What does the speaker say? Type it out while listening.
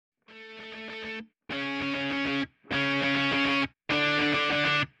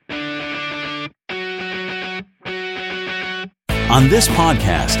On this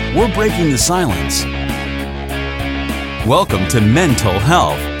podcast, we're breaking the silence. Welcome to Mental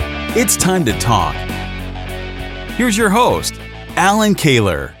Health. It's time to talk. Here's your host, Alan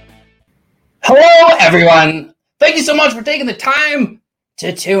Kaler. Hello, everyone. Thank you so much for taking the time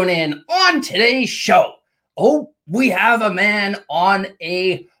to tune in on today's show. Oh, we have a man on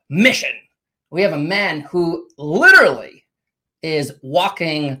a mission. We have a man who literally is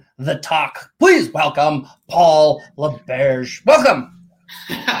walking the talk. Please welcome Paul LaBerge. Welcome.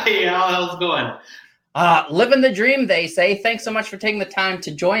 Hey, Al, how's it going? Living the dream, they say. Thanks so much for taking the time to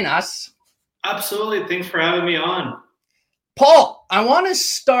join us. Absolutely. Thanks for having me on. Paul, I want to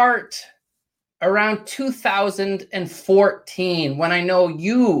start around 2014 when I know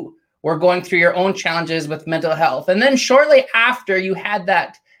you were going through your own challenges with mental health. And then shortly after, you had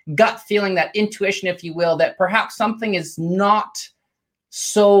that gut feeling, that intuition, if you will, that perhaps something is not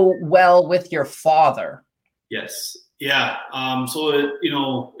so well with your father. Yes. Yeah.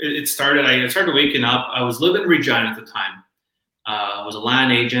 It started, I started waking up. I was living in Regina at the time. I was a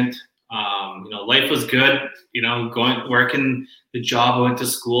land agent. Life was good, working the job I went to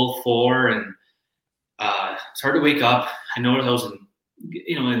school for, and started to wake up. I noticed I was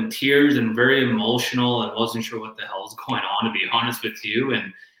in tears and very emotional and wasn't sure what the hell was going on, to be honest with you.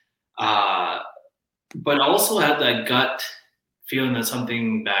 And, but also had that gut feeling that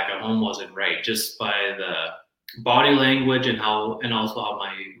something back at home wasn't right, just by the body language and also how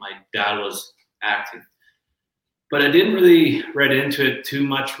my dad was acting. But I didn't really read into it too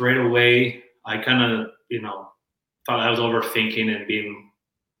much right away. I kind of, thought I was overthinking and being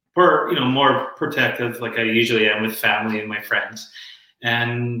more protective, like I usually am with family and my friends,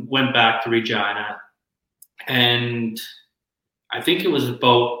 and went back to Regina. And I think it was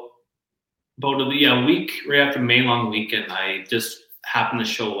about a week right after May long weekend, I just happened to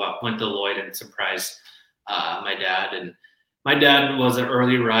show up, went to Lloyd and surprised my dad. And my dad was an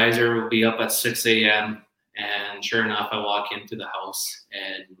early riser, would be up at 6 a.m. And sure enough, I walk into the house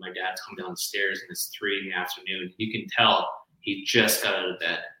and my dad's come downstairs and it's 3 in the afternoon. You can tell he just got out of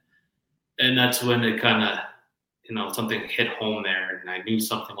bed. And that's when it kind of, something hit home there and I knew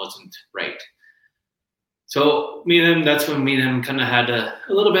something wasn't right. So that's when me and him kind of had a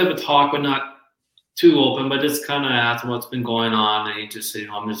little bit of a talk, but not too open, but just kind of asked him what's been going on. And he just said,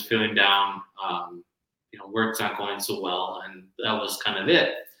 I'm just feeling down. Work's not going so well. And that was kind of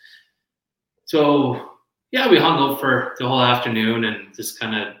it. So yeah, we hung out for the whole afternoon and just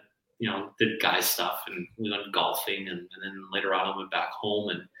kind of, did guy stuff and we went golfing. And then later on I went back home,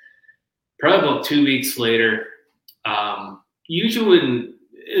 and probably about 2 weeks later, usually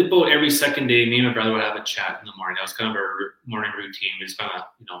about every second day, me and my brother would have a chat in the morning. That was kind of our morning routine. We just kind of,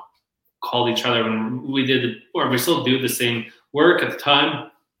 called each other when we still do the same work at the time,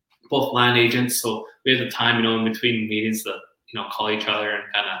 both land agents. So we had the time, in between meetings to, call each other and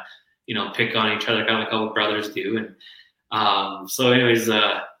kind of, pick on each other, kind of like how brothers do. And so anyways,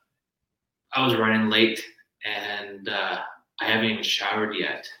 I was running late and I haven't even showered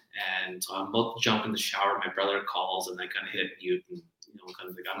yet. And so I'm about to jump in the shower. My brother calls and I kind of hit mute and, kind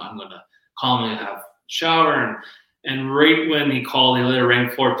of like, I'm going to call him and have a shower. And right when he called, he let it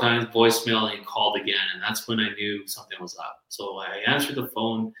ring 4 times, voicemail, and he called again. And that's when I knew something was up. So I answered the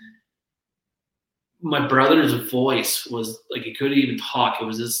phone. My brother's voice was like, he couldn't even talk. It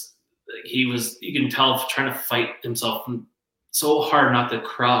was just, like, you can tell, trying to fight himself so hard not to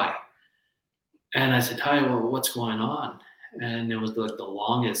cry. And I said, Ty, well, what's going on? And it was like the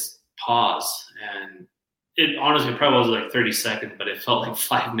longest pause. And it honestly probably was like 30 seconds, but it felt like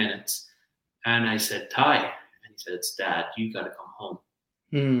 5 minutes. And I said, Ty. And he said, it's Dad, you got to come home.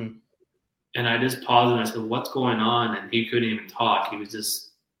 And I just paused and I said, what's going on? And he couldn't even talk. He was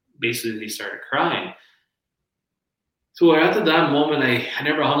just, basically, he started crying. So after that moment, I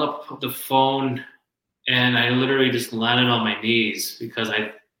never hung up the phone, and I literally just landed on my knees because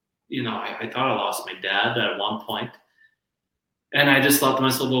I thought I lost my dad at one point. And I just thought to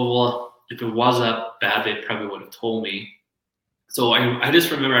myself, well, if it was that bad, they probably would have told me. So I just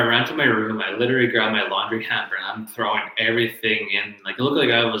remember I ran to my room. I literally grabbed my laundry hamper and I'm throwing everything in. Like, it looked like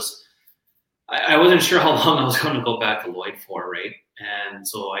I wasn't sure how long I was going to go back to Lloyd for, right? And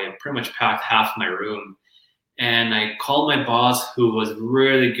so I pretty much packed half my room. And I called my boss, who was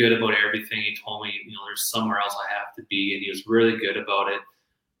really good about everything. He told me, there's somewhere else I have to be. And he was really good about it.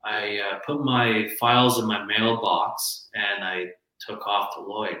 I put my files in my mailbox and I took off to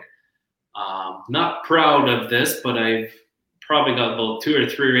Lloyd. Not proud of this, but I've probably got about 2 or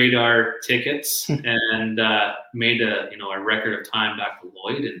 3 radar tickets and made a record of time back to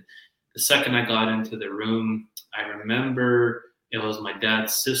Lloyd. And the second I got into the room, I remember it was my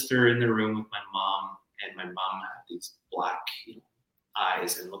dad's sister in the room with my mom, and my mom had these black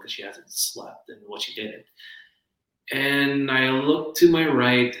eyes, and look, she hasn't slept, and what she did. And I looked to my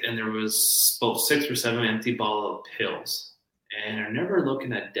right, and there was about 6 or 7 empty bottle of pills. And I remember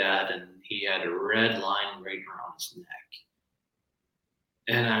looking at Dad, and he had a red line right around his neck.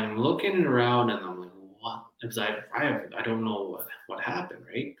 And I'm looking around, and I'm like, what? Because I don't know what happened,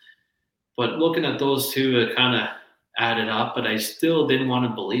 right? But looking at those two, it kind of added up, but I still didn't want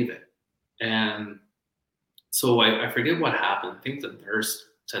to believe it. And so I forget what happened. I think the nurse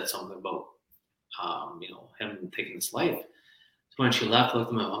said something about, him taking his life. So when she left, I looked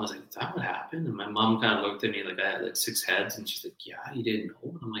at my mom, I was like, is that what happened? And my mom kind of looked at me like I had like 6 heads, and she's like, yeah, you didn't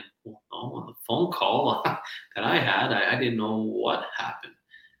know? And I'm like, well, no, on the phone call that I had, I didn't know what happened.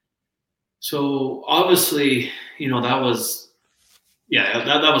 So obviously, that was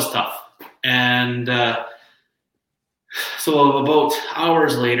tough. And so about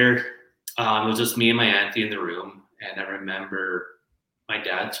hours later, it was just me and my auntie in the room. And I remember my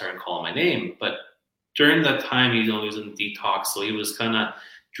dad started calling my name. But during that time, he was in detox. So he was kind of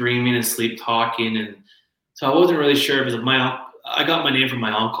dreaming and sleep talking. And so I wasn't really sure because I got my name from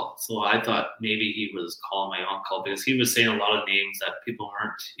my uncle. So I thought maybe he was calling my uncle because he was saying a lot of names that people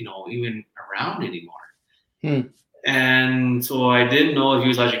weren't, even around anymore. And so I didn't know if he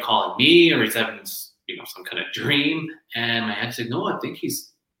was actually calling me or he's having, some kind of dream. And my aunt said, no, I think he's,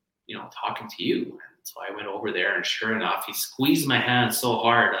 talking to you. And so I went over there, and sure enough, he squeezed my hand so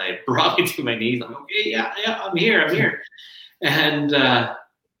hard, I brought me to my knees. I'm like, okay, yeah, I'm here. And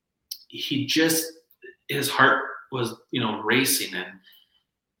his heart was, racing, and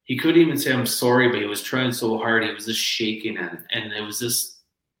he couldn't even say I'm sorry, but he was trying so hard. He was just shaking, and it was just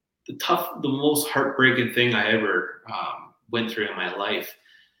the most heartbreaking thing I ever went through in my life.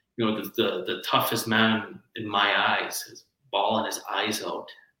 The toughest man in my eyes is bawling his eyes out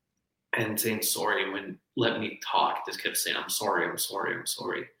and saying sorry when let me talk. Just kept saying, I'm sorry.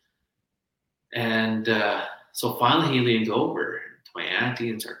 And so finally he leaned over to my auntie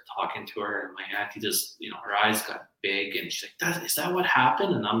and started talking to her. And my auntie just, her eyes got big, and she's like, is that what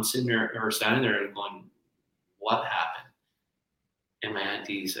happened? And I'm standing there and going, what happened? And my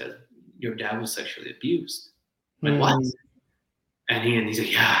auntie said, your dad was sexually abused. I'm like, what? And he's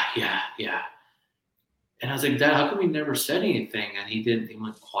like, yeah. And I was like, Dad, how come you never said anything? And he didn't. He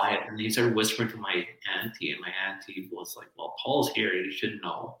went quiet, and he started whispering to my auntie, and my auntie was like, well, Paul's here. You should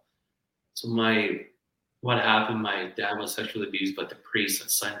know. So what happened, my dad was sexually abused by the priest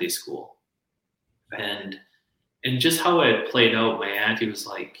at Sunday school. And just how it played out, my auntie was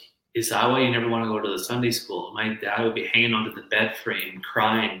like, is that why you never want to go to the Sunday school? My dad would be hanging onto the bed frame,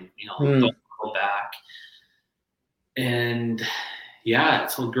 crying, don't go back. And yeah,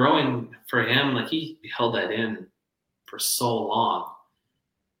 so growing for him, like he held that in for so long.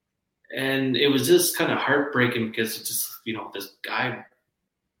 And it was just kind of heartbreaking because it's just, this guy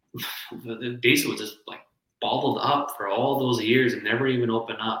basically was just like bottled up for all those years and never even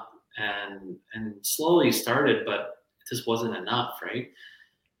opened up, and slowly started, but it just wasn't enough, right?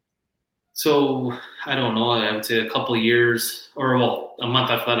 So I don't know, I would say a couple of years, or a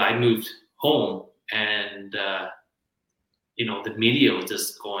month after that, I moved home, and the media was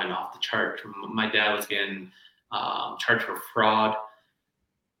just going off the chart. My dad was getting charged for fraud.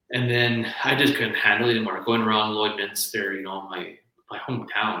 And then I just couldn't handle it anymore. Going around Lloydminster, my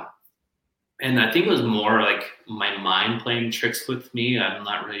hometown. And I think it was more like my mind playing tricks with me. I'm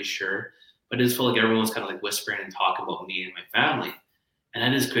not really sure. But I just felt like everyone was kind of like whispering and talking about me and my family. And I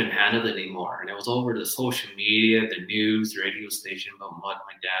just couldn't handle it anymore. And it was over the social media, the news, the radio station about what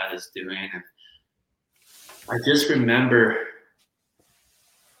my dad is doing. And I just remember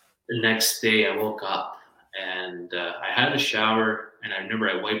the next day I woke up and I had a shower, and I remember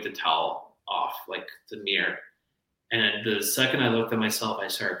I wiped the towel off, like the mirror. And the second I looked at myself, I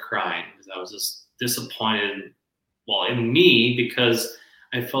started crying because I was just disappointed, in me, because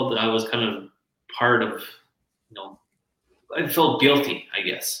I felt that I was kind of part of, I felt guilty, I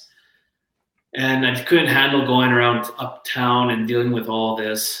guess. And I couldn't handle going around uptown and dealing with all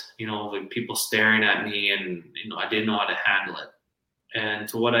this, like people staring at me, and, I didn't know how to handle it. And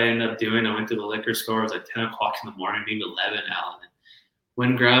so what I ended up doing, I went to the liquor store. It was like 10 o'clock in the morning, maybe 11, Alan.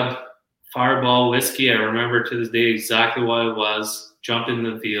 Went and grabbed Fireball whiskey. I remember to this day exactly what it was. Jumped in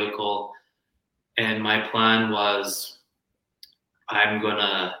the vehicle. And my plan was, I'm going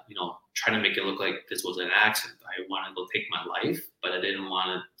to, try to make it look like this was an accident. I wanted to go take my life, but I didn't want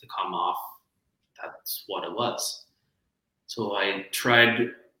it to come off. That's what it was. So I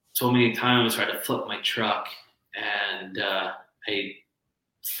tried so many times, tried to flip my truck, and I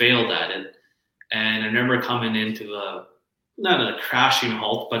failed at it. And I remember coming into not a crashing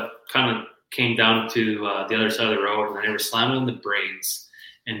halt, but kind of came down to the other side of the road, and I were slamming on the brakes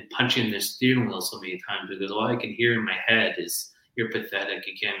and punching the steering wheel so many times because all I can hear in my head is, "You're pathetic.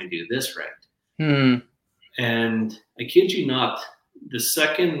 You can't even do this right." And I kid you not, the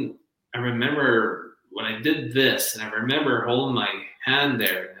second I remember when I did this, and I remember holding my hand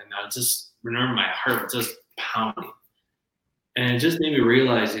there, and I just remember my heart was just pounding. And it just made me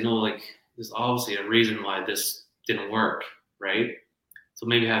realize, like, there's obviously a reason why this didn't work, right? So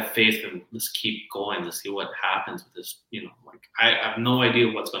maybe have faith and let's keep going to see what happens with this. Like, I have no idea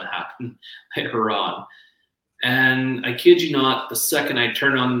what's going to happen later on. And I kid you not, the second I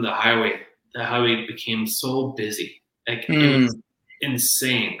turned on the highway became so busy. Like, it was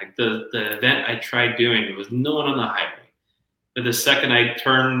insane. Like, the event I tried doing, there was no one on the highway. But the second I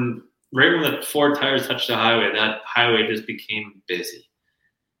turned, right when the 4 tires touched the highway, that highway just became busy.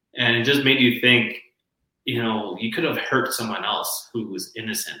 And it just made you think, you could have hurt someone else who was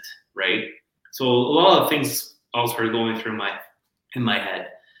innocent, right? So a lot of things also started going through in my head.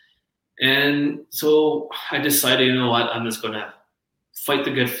 And so I decided, you know what, I'm just going to fight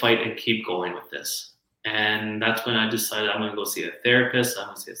the good fight and keep going with this. And that's when I decided I'm going to go see a therapist. I'm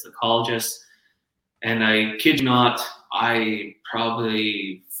going to see a psychologist. And I kid you not, I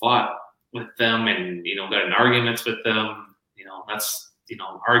probably fought with them and, got in arguments with them. That's,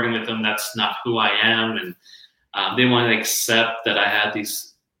 arguing with them, that's not who I am. And they wanted to accept that I had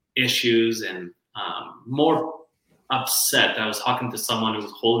these issues, and more upset that I was talking to someone who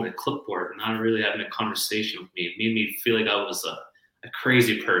was holding a clipboard and not really having a conversation with me. It made me feel like I was a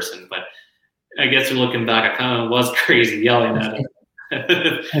crazy person. But I guess looking back, I kind of was crazy, yelling at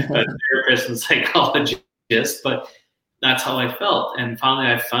a therapist and psychologist, but that's how I felt. And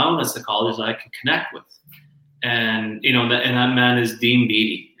finally I found a psychologist that I could connect with. And, and that man is Dean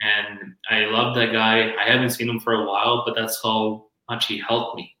Beatty. And I love that guy. I haven't seen him for a while, but that's how much he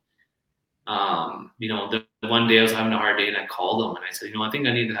helped me. The one day I was having a hard day and I called him and I said, I think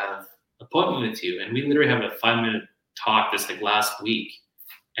I need to have an appointment with you. And we literally have a 5-minute talk this last week.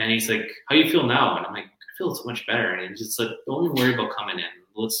 And he's like, "How you feel now?" And I'm like, "I feel so much better." And he's just like, "Don't even worry about coming in.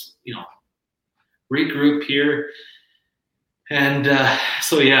 Let's, regroup here." And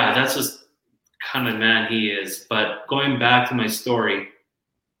so, yeah, that's just kind of man he is. But going back to my story,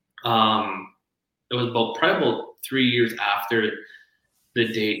 it was probably about 3 years after the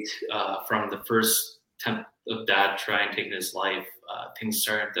date from the first attempt of Dad trying taking his life, things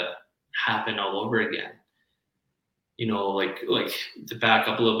started to happen all over again. Like to back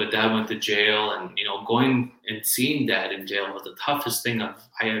up a little bit, Dad went to jail, and going and seeing Dad in jail was the toughest thing I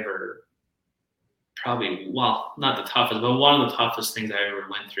ever. Probably, well, not the toughest, but one of the toughest things I ever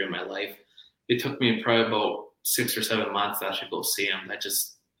went through in my life. It took me probably about 6 or 7 months to actually go see him. I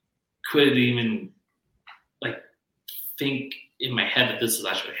just couldn't even think in my head that this is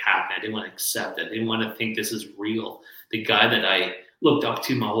actually happening. I didn't want to accept it. I didn't want to think this is real. The guy that I looked up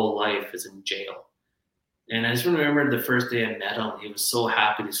to my whole life is in jail. And I just remember the first day I met him, he was so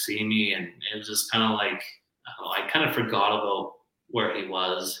happy to see me. And it was just kind of like, I kind of forgot about where he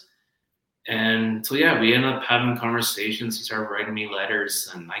was. And so, yeah, we ended up having conversations. He started writing me letters,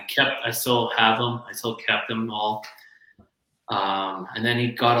 and I still have them. I still kept them all. And then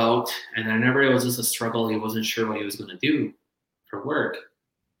he got out, and I remember it was just a struggle. He wasn't sure what he was going to do for work.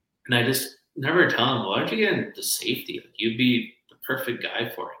 And I just never tell him, "Why don't you get into safety? You'd be the perfect guy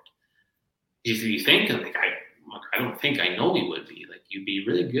for it." You think, I don't think I know he would be. You'd be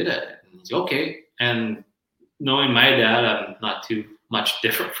really good at it. And he's okay. And knowing my dad, I'm not too much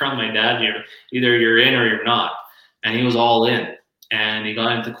different from my dad. Either you're in or you're not. And he was all in. And he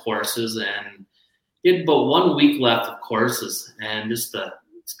got into courses, and he had about 1 week left of courses. And just to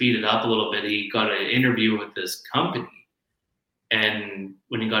speed it up a little bit, he got an interview with this company. And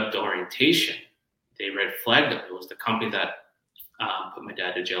when he got to orientation, they red flagged him. It was the company that put my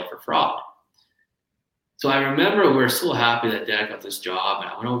dad to jail for fraud. So I remember we were so happy that Dad got this job,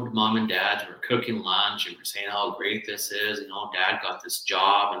 and I went over to Mom and Dad's. We were cooking lunch, and we were saying how great this is. Dad got this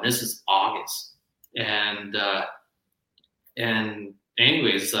job, and this is August. And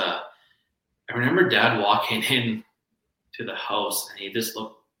anyways, I remember Dad walking in to the house, and he just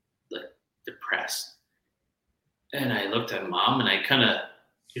looked depressed. And I looked at Mom, and I kind of,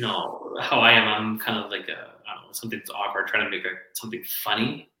 how I am. I'm kind of I don't know, something's awkward, trying to make something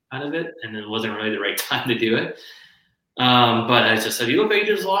funny out of it, and it wasn't really the right time to do it. But I just said, "You look like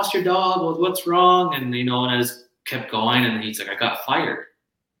you just lost your dog. What's wrong?" And and I just kept going. And he's like, "I got fired."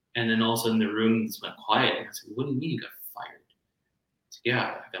 And then all of a sudden the room just went quiet. And I said, "What do you mean you got fired?" He said,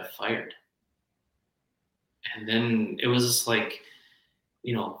 "Yeah, I got fired." And then it was just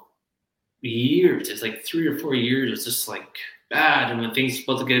years. It's 3 or 4 years. It's just bad, and when things were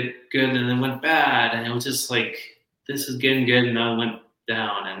supposed to get good and then went bad, and it was just like, this is getting good and now it went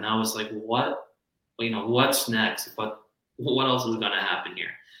down, and I was like, what, what's next? What else is going to happen here?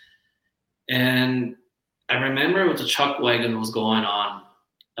 And I remember it was a chuck wagon was going on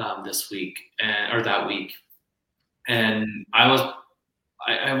this week or that week, and I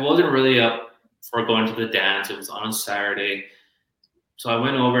wasn't really up for going to the dance. It was on a Saturday, so I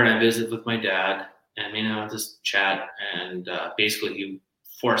went over and I visited with my dad, and I just chat, and basically he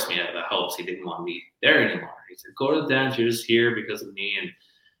forced me out of the house. He didn't want me there anymore. He said, "Go to the dance. You're just here because of me."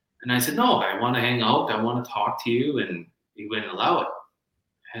 And I said, "No, I want to hang out. I want to talk to you," and he wouldn't allow it.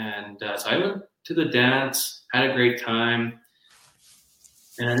 And so I went to the dance, had a great time.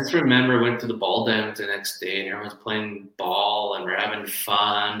 And I just remember I went to the ball dance the next day, and everyone's playing ball and we're having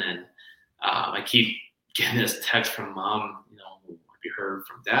fun. And I keep getting this text from Mom, have you heard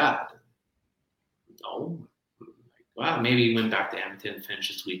from Dad? No. Wow, maybe he went back to Edmonton and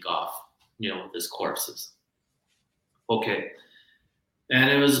finished his week off, with his courses. Okay. And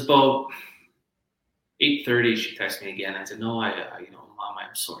it was about 8:30. She texted me again. I said, "No, Mom,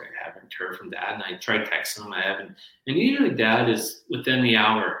 I'm sorry, I haven't heard from Dad." And I tried texting him, I haven't. And usually Dad is within the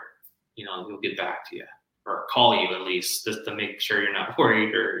hour, he'll get back to you or call you at least, just to make sure you're not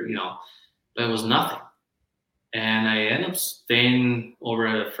worried or, but it was nothing. And I ended up staying over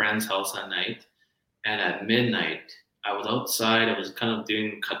at a friend's house that night. And at midnight, I was outside. I was kind of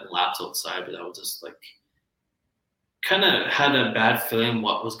cutting laps outside, but I was just like, kind of had a bad feeling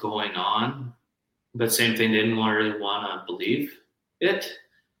what was going on. But same thing, didn't really want to believe it.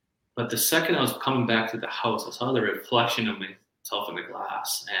 But the second I was coming back to the house, I saw the reflection of myself in the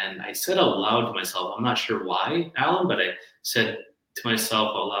glass. And I said out loud to myself, I'm not sure why, Alan, but I said to myself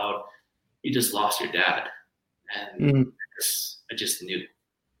out loud, "You just lost your dad." And I just knew.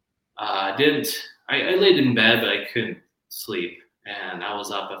 I laid in bed, but I couldn't sleep. And I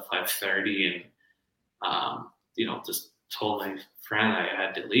was up at 5:30 and, just told my friend I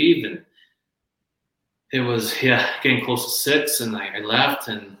had to leave. And it was, getting close to 6, and I left.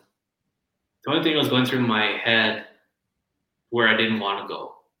 And the only thing that was going through my head where I didn't want to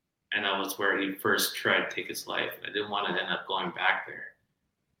go, and that was where he first tried to take his life. I didn't want to end up going back there.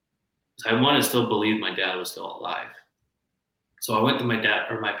 So I wanted to still believe my dad was still alive. So I went to my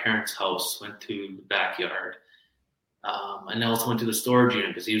parents' house, went to the backyard, and I also went to the storage unit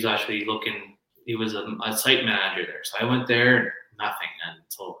because he was actually he was a site manager there. So I went there, and nothing. And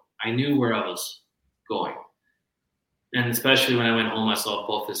so I knew where I was going. And especially when I went home, I saw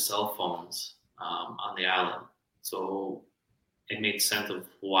both his cell phones on the island. So it made sense of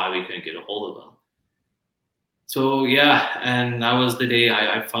why we couldn't get a hold of him. So and that was the day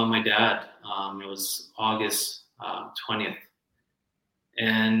I found my dad. It was August 20th.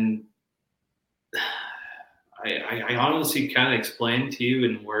 And I honestly can't explain to you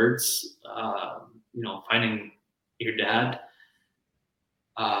in words, finding your dad.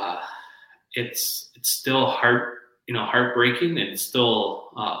 It's still heartbreaking, and it's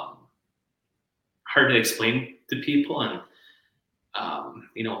still hard to explain to people. And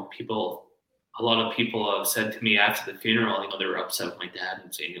a lot of people have said to me after the funeral, they were upset with my dad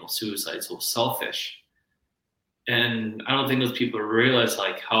and saying, suicide's so selfish. And I don't think those people realize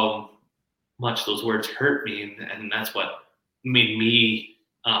how much those words hurt me, and that's what made me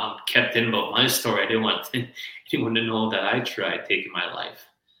kept in about my story. I didn't want anyone to know that I tried taking my life.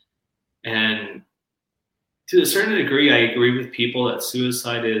 And to a certain degree, I agree with people that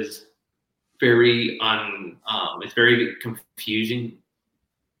suicide is very it's very confusing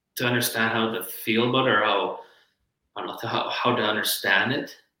to understand how to feel about it, or how to understand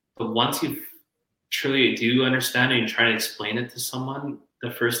it. But once you truly do understand it and try to explain it to someone,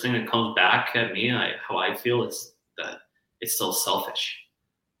 the first thing that comes back at me, how I feel, is that it's still selfish.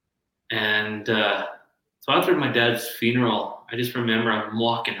 And so after my dad's funeral, I just remember I'm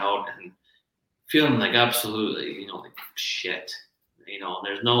walking out and feeling like absolutely, like shit.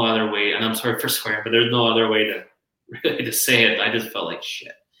 There's no other way, and I'm sorry for swearing, but there's no other way to really to say it. I just felt like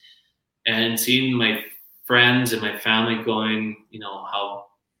shit. And seeing my friends and my family going, how,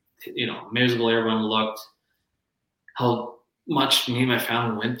 miserable everyone looked, how much me and my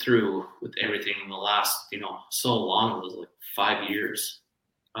family went through with everything in the last, so long. It was like 5 years.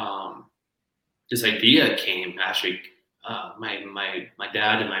 This idea came actually. My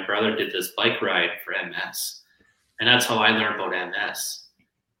dad and my brother did this bike ride for MS, and that's how I learned about MS.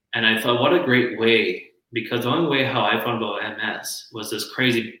 And I thought, what a great way, because the only way how I found about MS was this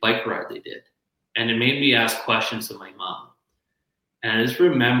crazy bike ride they did, and it made me ask questions of my mom. And I just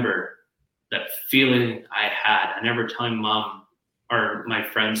remember that feeling I had. I never telling mom or my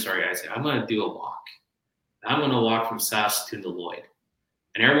friends, I said, I'm going to do a walk. I'm going to walk from Saskatoon to Lloyd.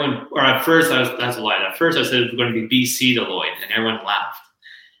 And everyone, or at first, that's a lie. At first, I said it was going to be BC to Lloyd, and everyone laughed.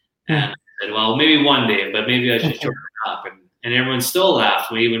 And I said, well, maybe one day, but maybe I should shorten it up. And everyone still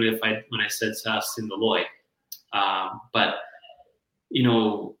laughed, even when I said Saskatoon to Lloyd. But, you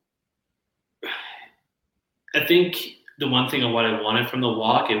know, I think the one thing of what I wanted from the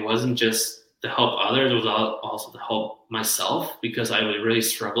walk, it wasn't just to help others, it was also to help myself, because I really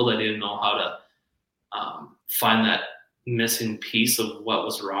struggled. I didn't know how to find that missing piece of what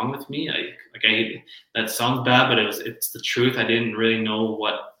was wrong with me. That sounds bad, but it's the truth. I didn't really know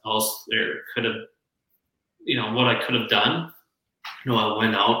what else there could have, what I could have done. I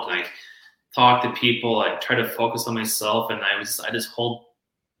went out and I talked to people. I tried to focus on myself, and I just hold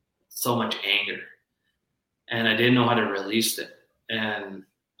so much anger, and I didn't know how to release it. And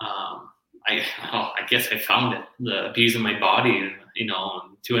I guess I found it, the abuse in my body,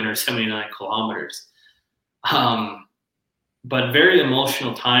 279 kilometers. But very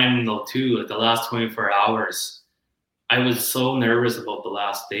emotional time though too. Like the last 24 hours, I was so nervous about the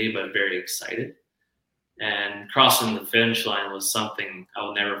last day, but very excited. And crossing the finish line was something I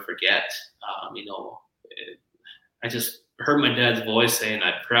will never forget. I just heard my dad's voice saying,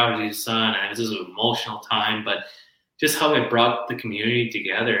 "I'm proud of you, son." And this was an emotional time, but just how it brought the community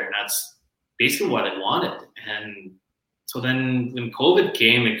together. And that's basically what I wanted. And so then when COVID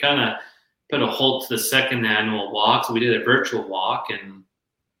came, it kind of put a halt to the second annual walk. So we did a virtual walk, and,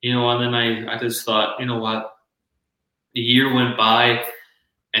 and then I just thought, you know what, a year went by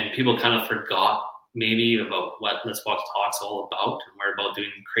and people kind of forgot maybe about what Let's Walk Talk's all about. And we're about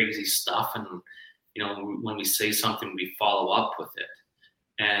doing crazy stuff. And, when we say something, we follow up with it.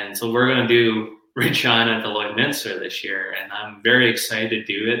 And so we're going to do Regina at the Lloydminster this year. And I'm very excited to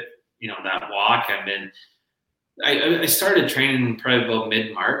do it. That walk, I started training probably about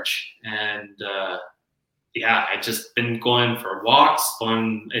mid-March, and I just been going for walks.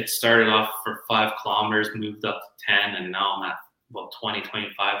 It started off for 5 kilometers, moved up to 10, and now I'm at about 20,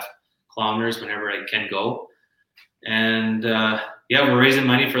 25 kilometers whenever I can go. And we're raising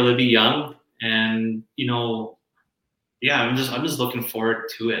money for Libby Young, and I'm just looking forward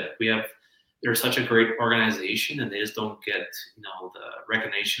to it. They're such a great organization, and they just don't get the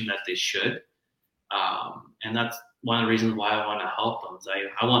recognition that they should. And that's one of the reasons why I want to help them. Is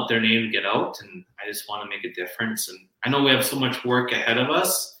I want their name to get out, and I just want to make a difference. And I know we have so much work ahead of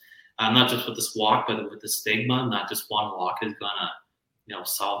us, not just with this walk, but with the stigma. Not just one walk is gonna,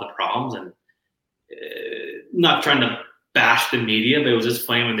 solve the problems. And not trying to bash the media, but it was just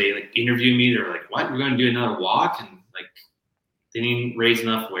funny when they interviewed me. They're like, "What? We're going to do another walk?" And they didn't raise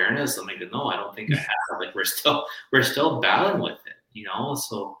enough awareness. I'm like, "No, I don't think I have." We're still battling with it,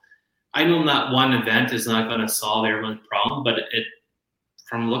 So I know that one event is not going to solve everyone's problem, but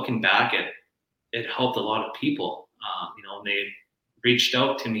from looking back, it helped a lot of people. They reached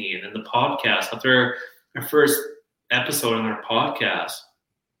out to me, and then the podcast, after our first episode on our podcast,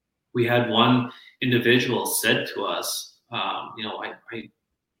 we had one individual said to us, I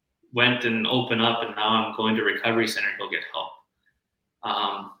went and opened up, and now I'm going to recovery center to go get help.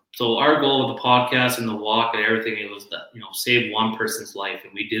 So our goal with the podcast and the walk and everything, it was that, save one person's life.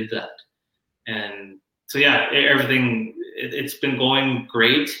 And we did that. And so, everything, it's been going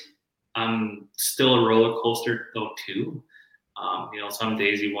great. Still a roller coaster though too. Some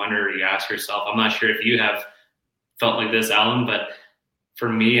days you wonder, you ask yourself, I'm not sure if you have felt like this, Alan, but for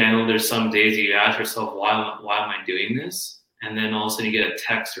me, I know there's some days you ask yourself, why am I doing this? And then all of a sudden you get a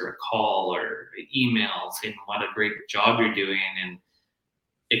text or a call or an email saying what a great job you're doing. And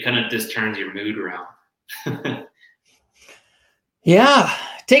it kind of just turns your mood around. Yeah.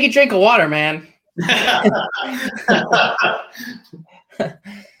 Take a drink of water, man.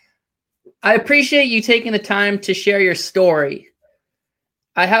 I appreciate you taking the time to share your story.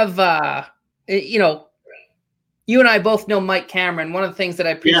 I have, you and I both know Mike Cameron. One of the things that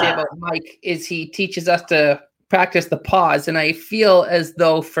I appreciate about Mike is he teaches us to practice the pause. And I feel as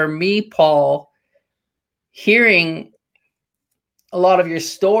though for me, Paul, hearing a lot of your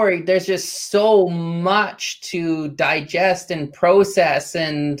story, there's just so much to digest and process.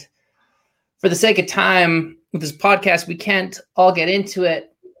 And for the sake of time with this podcast, we can't all get into it.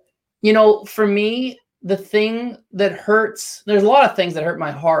 For me, the thing that hurts, there's a lot of things that hurt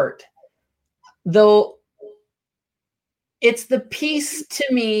my heart, though. It's the piece to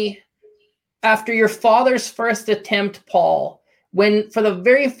me after your father's first attempt, Paul, when for the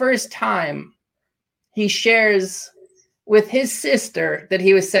very first time he shares with his sister that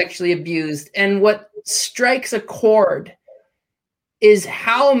he was sexually abused. And what strikes a chord is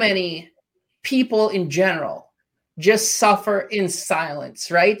how many people in general just suffer in silence,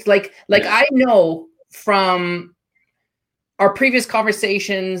 right? Like I know from our previous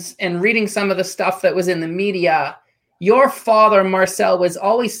conversations and reading some of the stuff that was in the media, your father, Marcel, was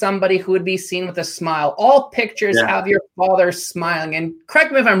always somebody who would be seen with a smile. All pictures have your father smiling. And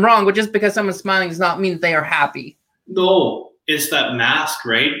correct me if I'm wrong, but just because someone's smiling does not mean that they are happy. No, it's that mask,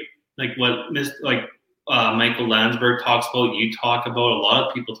 right? Like what Michael Landsberg talks about, you talk about, a lot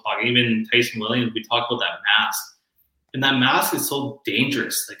of people talk, even Tyson Williams, we talk about that mask. And that mask is so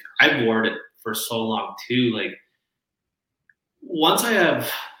dangerous. Like, I've worn it for so long too. Like, once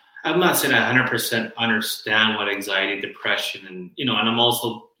I'm not saying I 100% understand what anxiety, depression, and, and I'm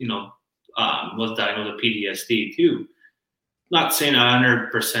also, was diagnosed with PTSD too. Not saying I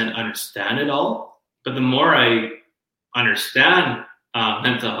 100% understand it all, but the more I understand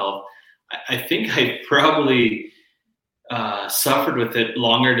mental health, I think I probably suffered with it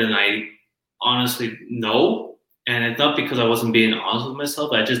longer than I honestly know. And it's not because I wasn't being honest with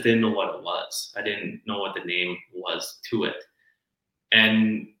myself. I just didn't know what it was. I didn't know what the name was to it.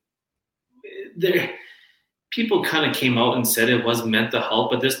 And people kind of came out and said it was mental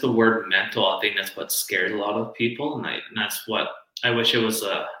health, but just the word mental, I think that's what scared a lot of people. And that's what I wish it was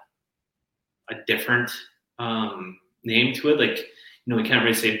a different name to it. Like, we can't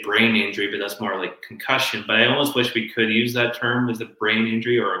really say brain injury, but that's more like concussion. But I almost wish we could use that term as a brain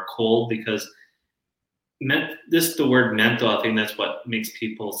injury or a cold, because the word mental, I think that's what makes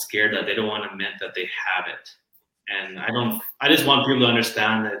people scared, that they don't want to admit that they have it. And I just want people to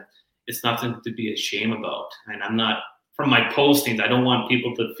understand that it's nothing to be ashamed about. And I'm not, from my postings, I don't want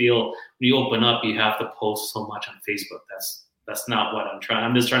people to feel when you open up, you have to post so much on Facebook. That's not what I'm trying.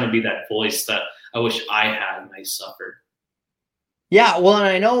 I'm just trying to be that voice that I wish I had when I suffered. Yeah, well, and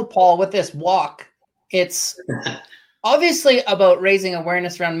I know, Paul, with this walk, it's obviously about raising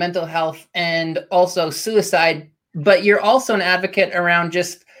awareness around mental health and also suicide, but you're also an advocate around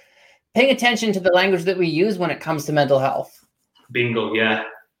just paying attention to the language that we use when it comes to mental health. Bingo, yeah.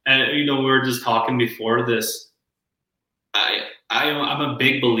 And, we were just talking before this. I'm a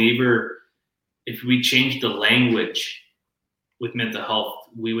big believer, if we change the language with mental health,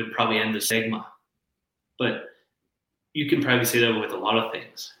 we would probably end the stigma. But you can probably say that with a lot of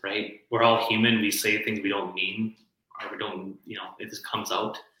things, right? We're all human. We say things we don't mean, or we don't, it just comes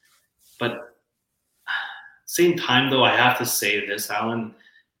out. But same time, though, I have to say this, Alan,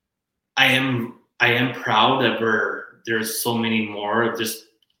 I am proud that there's so many more of just,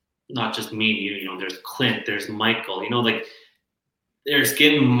 not just me and you, there's Clint, there's Michael, there's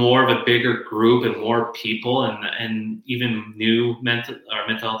getting more of a bigger group and more people, and even new mental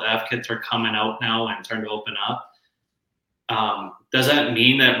health advocates are coming out now and starting to open up. Does that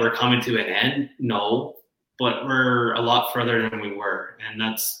mean that we're coming to an end? No, but we're a lot further than we were. And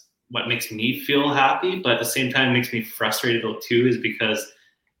that's what makes me feel happy. But at the same time, it makes me frustrated though too, is because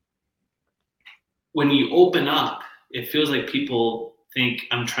when you open up, it feels like people think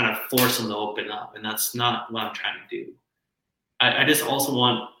I'm trying to force them to open up. And that's not what I'm trying to do. I just also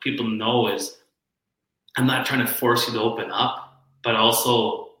want people to know is I'm not trying to force you to open up, but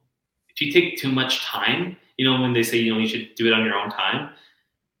also if you take too much time, when they say, you should do it on your own time.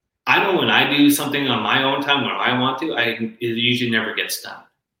 I know when I do something on my own time, when I want to, it usually never gets done.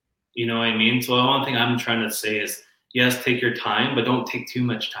 You know what I mean? So the one thing I'm trying to say is, yes, take your time, but don't take too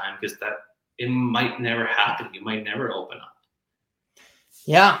much time, because it might never happen. You might never open up.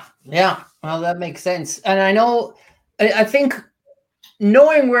 Yeah. Well, that makes sense. And I think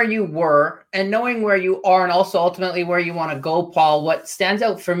knowing where you were and knowing where you are and also ultimately where you want to go, Paul, what stands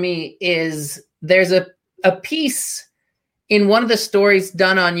out for me is there's a piece in one of the stories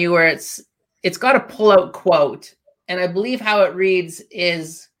done on you where it's got a pull-out quote. And I believe how it reads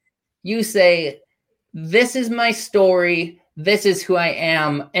is, you say, "This is my story. This is who I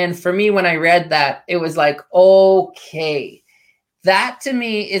am." And for me, when I read that, it was like, okay, that to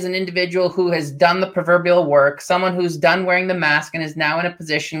me is an individual who has done the proverbial work, someone who's done wearing the mask and is now in a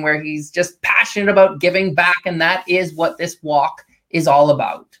position where he's just passionate about giving back. And that is what this walk is all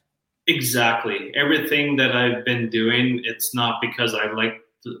about. Exactly. Everything that I've been doing, it's not because I like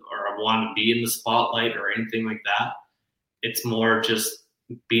or I want to be in the spotlight or anything like that. It's more just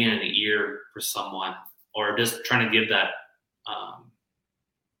being an ear for someone, or just trying to give that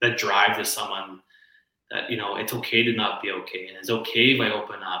drive to someone that, it's okay to not be okay. And it's okay if I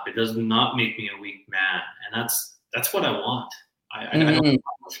open up. It does not make me a weak man. And that's what I want. I don't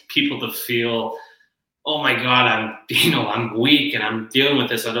want people to feel, oh my God, I'm weak and I'm dealing with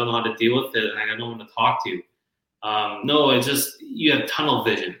this. I don't know how to deal with it, and I don't know who to talk to. No, it's just, you have tunnel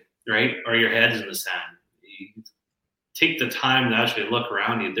vision, right? Or your head's in the sand. You take the time to actually look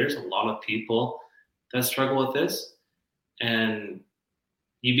around you. There's a lot of people that struggle with this, and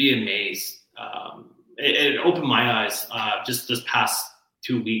you'd be amazed. it opened my eyes just this past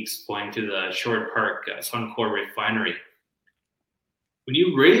 2 weeks going to the Sherwood Park Suncor refinery. When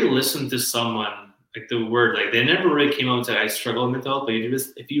you really listen to someone, like the word, like they never really came out and said, I struggle with mental health, but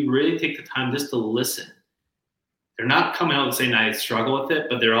if you really take the time just to listen, they're not coming out and saying I struggle with it,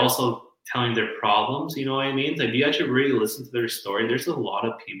 but they're also telling their problems, you know what I mean? Like, if you actually really listen to their story, there's a lot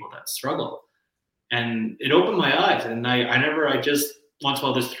of people that struggle. And it opened my eyes. And I just once in a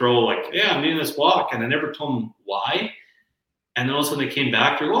while just throw like, yeah, I'm doing this walk. And I never told them why. And then all of a sudden they came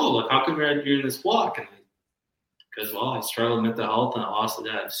back, they're, oh, look, how come you're doing this walk? And because, well, I struggle with mental health and I also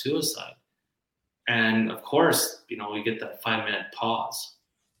did have suicide. And of course, you know, we get that 5-minute pause.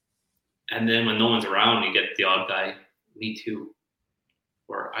 And then when no one's around, you get the odd guy, me too,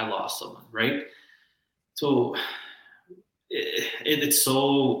 where I lost someone, right? So it's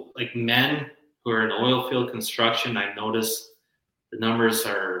so, like, men who are in oil field construction, I noticed the numbers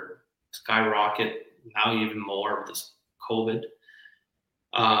are skyrocket now, even more with this COVID.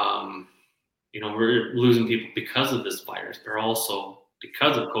 You know, we're losing people because of this virus, but also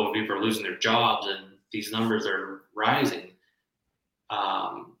because of COVID, people are losing their jobs and these numbers are rising.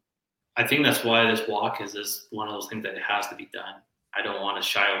 I think that's why this walk is one of those things that it has to be done. I don't want to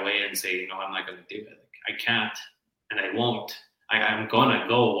shy away and say, you know, I'm not going to do it. Like, I can't, and I won't. I'm going to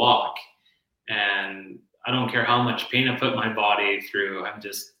go walk, and I don't care how much pain I put my body through.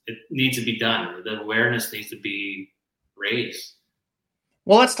 It needs to be done. The awareness needs to be raised.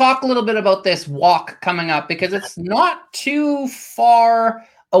 Well, let's talk a little bit about this walk coming up, because it's not too far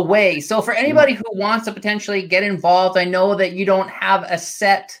away. So for anybody who wants to potentially get involved, I know that you don't have a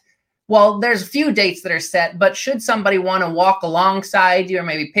set, well, there's a few dates that are set, but should somebody want to walk alongside you or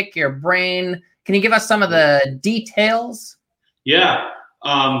maybe pick your brain, can you give us some of the details? Yeah.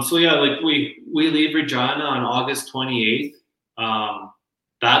 So yeah, like we leave Regina on August 28th.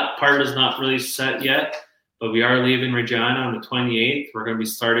 That part is not really set yet, but we are leaving Regina on the 28th. We're going to be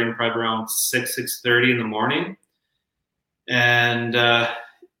starting probably around 6:30 in the morning. And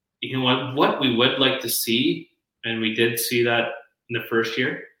you know what we would like to see, and we did see that in the first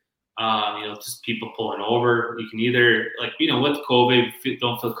year, you know, just people pulling over. You can either, like, you know, with COVID, if you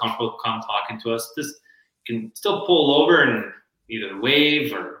don't feel comfortable, come talking to us. Just, you can still pull over and either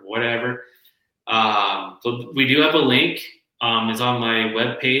wave or whatever. So we do have a link. It's on my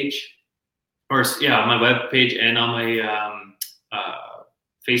webpage, on my webpage and on my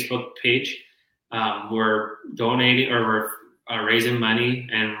Facebook page. We're donating, or we're raising money,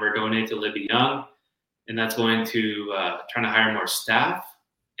 and we're donating to Libby Young, and that's going to trying to hire more staff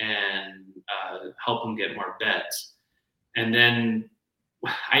and help them get more beds. And then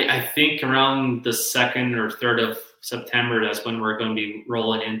I think around the 2nd or 3rd of September, that's when we're going to be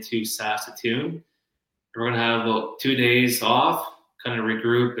rolling into Saskatoon. We're going to have about 2 days off, kind of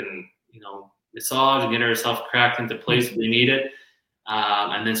regroup and, you know, massage and get ourselves cracked into place if we need it.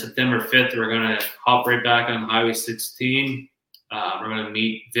 And then September 5th, we're going to hop right back on Highway 16. We're going to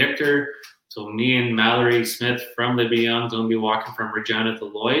meet Victor. So me and Mallory Smith from Libby Young going to be walking from Regina to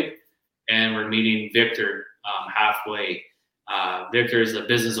Lloyd, and we're meeting Victor halfway. Victor is a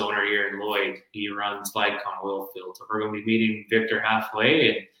business owner here in Lloyd. He runs Lycon oil field. So we're going to be meeting Victor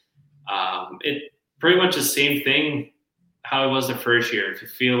halfway. And it pretty much the same thing how it was the first year. If you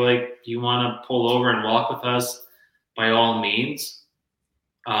feel like you want to pull over and walk with us, by all means.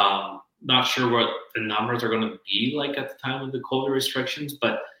 Not sure what the numbers are going to be like at the time of the COVID restrictions,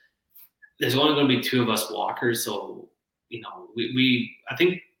 but there's only going to be 2 of us walkers. So, you know, I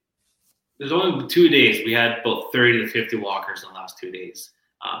think there's only 2 days. We had about 30 to 50 walkers in the last 2 days,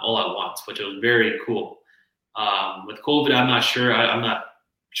 all at once, which was very cool. With COVID, I'm not sure. I'm not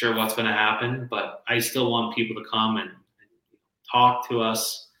sure what's going to happen, but I still want people to come and talk to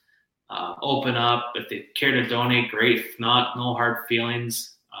us, open up. If they care to donate, great. If not, no hard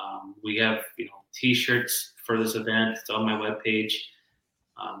feelings. We have, you know, T-shirts for this event. It's on my webpage.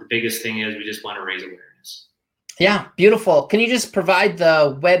 The biggest thing is we just want to raise awareness. Yeah, beautiful. Can you just provide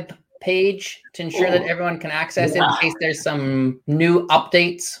the web page to ensure that everyone can access it in case there's some new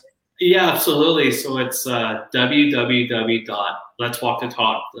updates? Yeah, absolutely. So it's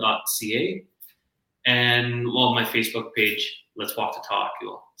www.letswalkthetalk.ca, and my Facebook page, Let's Walk the Talk.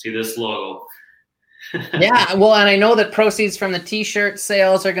 You'll see this logo. Yeah, well, and I know that proceeds from the T-shirt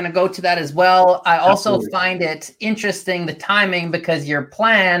sales are going to go to that as well. I also find it interesting, the timing, because your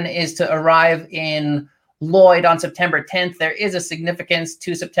plan is to arrive in Lloyd on September 10th. There is a significance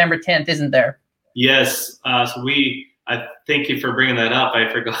to September 10th, isn't there? Yes. I thank you for bringing that up.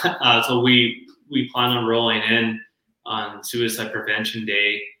 I forgot. So we plan on rolling in on Suicide Prevention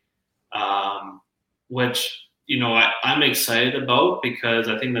Day, which, you know, I'm excited about, because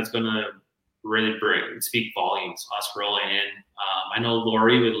I think that's going to really speak volumes. Us rolling in. I know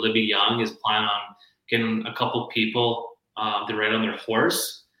Lori with Libby Young is planning on getting a couple people to ride on their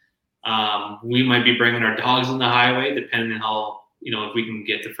horse. We might be bringing our dogs on the highway, depending on how, if we can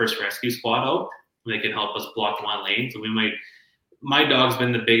get the first rescue squad out, they can help us block one lane. So my dog's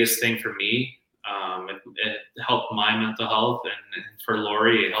been the biggest thing for me. It helped my mental health, and for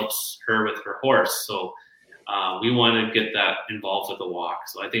Lori, it helps her with her horse. So we want to get that involved with the walk.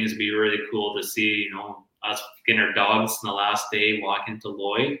 So I think it's going to be really cool to see, us getting our dogs on the last day walking to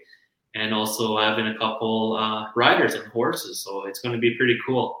Lloyd, and also having a couple riders and horses. So it's going to be pretty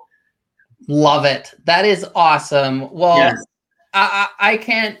cool. Love it. That is awesome. Well, yes. I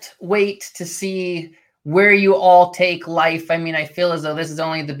can't wait to see where you all take life. I mean, I feel as though this is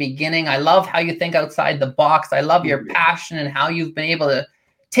only the beginning. I love how you think outside the box. I love your passion and how you've been able to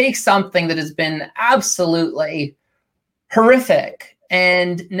take something that has been absolutely horrific.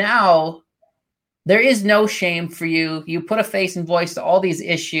 And now there is no shame for you. You put a face and voice to all these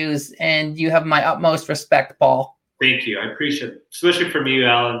issues, and you have my utmost respect, Paul. Thank you. I appreciate it, especially from you,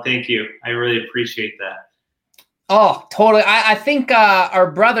 Alan. Thank you. I really appreciate that. Oh, totally. I think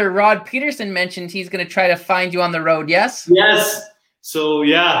our brother Rod Peterson mentioned he's going to try to find you on the road. Yes? Yes. So,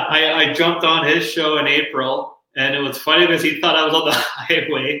 yeah, I jumped on his show in April, and it was funny because he thought I was on the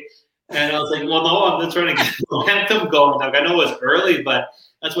highway. And I was like, well, no, I'm just trying to get the momentum going. Like, I know it's early, but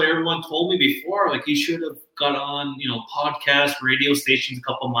that's what everyone told me before. Like, he should have got on, podcast, radio stations a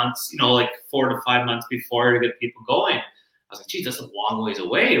couple months, like 4 to 5 months before to get people going. I was like, geez, that's a long ways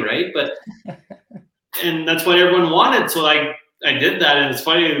away, right? But and that's what everyone wanted. So I did that. And it's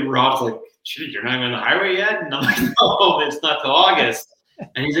funny, Rob's like, shoot, you're not even on the highway yet? And I'm like, no, it's not till August.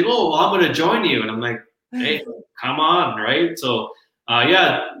 And he's like, oh, well, I'm going to join you. And I'm like, hey, come on, right? So,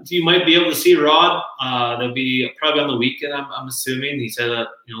 you might be able to see Rod. They'll be probably on the weekend, I'm assuming. He said that,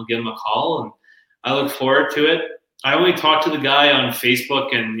 give him a call. And I look forward to it. I only talk to the guy on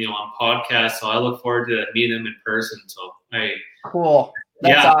Facebook and, on podcasts. So I look forward to meeting him in person. So, cool.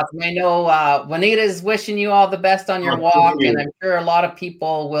 That's awesome. I know Juanita's wishing you all the best on your walk, and I'm sure a lot of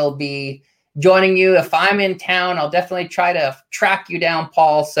people will be joining you. If I'm in town, I'll definitely try to track you down,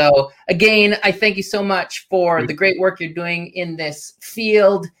 Paul. So again, I thank you so much for the great work you're doing in this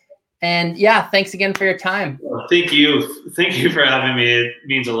field. And thanks again for your time. Well, thank you. Thank you for having me. It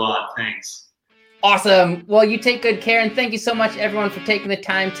means a lot. Thanks. Awesome. Well, you take good care, and thank you so much, everyone, for taking the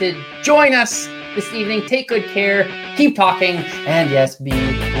time to join us this evening. Take good care, keep talking, and yes, be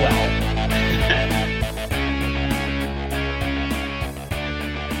well.